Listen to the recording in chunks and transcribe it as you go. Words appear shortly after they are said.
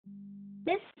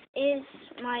This is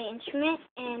my instrument,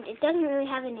 and it doesn't really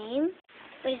have a name,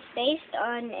 but it's based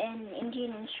on an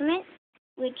Indian instrument,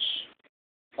 which,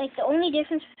 like, the only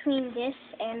difference between this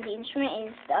and the instrument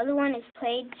is the other one is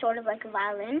played sort of like a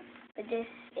violin, but this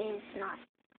is not.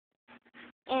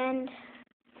 And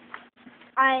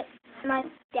my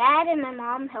dad and my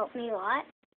mom helped me a lot.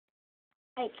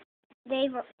 Like,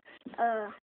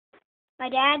 my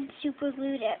dad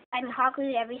hot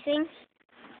glued everything,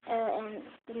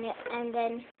 and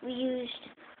then we used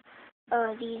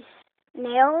these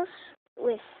nails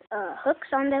with hooks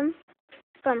on them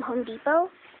from Home Depot,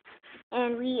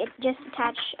 and we just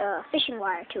attached fishing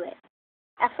wire to it.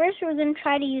 At first we were going to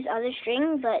try to use other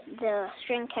string, but the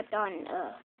string kept on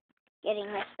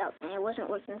getting messed up, and it wasn't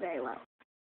working very well.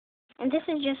 And this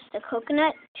is just a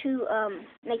coconut to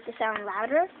make the sound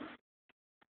louder.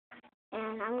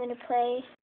 And I'm going to play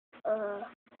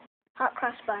Hot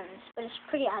Crossed Buns, but it's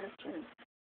pretty out of tune.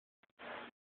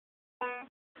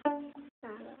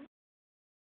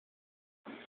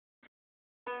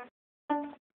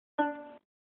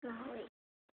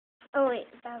 Oh wait,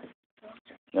 that was...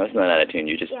 No, it's not out of tune.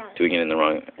 You're just doing it in the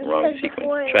wrong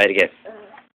sequence. Try it again.